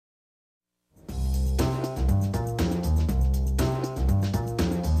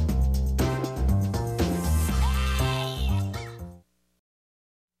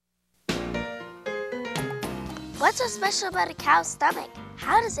What's so special about a cow's stomach?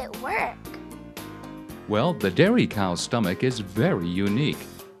 How does it work? Well, the dairy cow's stomach is very unique.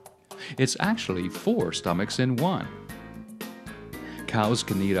 It's actually 4 stomachs in one. Cows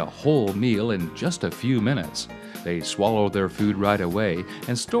can eat a whole meal in just a few minutes. They swallow their food right away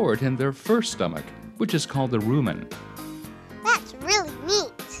and store it in their first stomach, which is called the rumen. That's really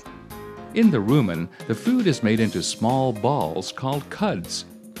neat. In the rumen, the food is made into small balls called cuds.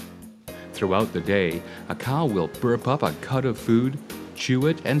 Throughout the day, a cow will burp up a cud of food, chew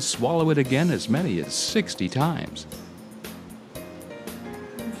it, and swallow it again as many as 60 times.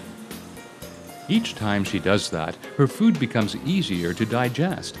 Each time she does that, her food becomes easier to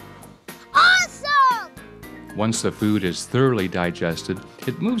digest. Awesome! Once the food is thoroughly digested,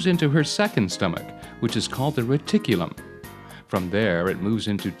 it moves into her second stomach, which is called the reticulum. From there, it moves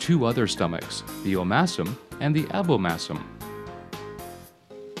into 2 other stomachs, the omasum and the abomasum.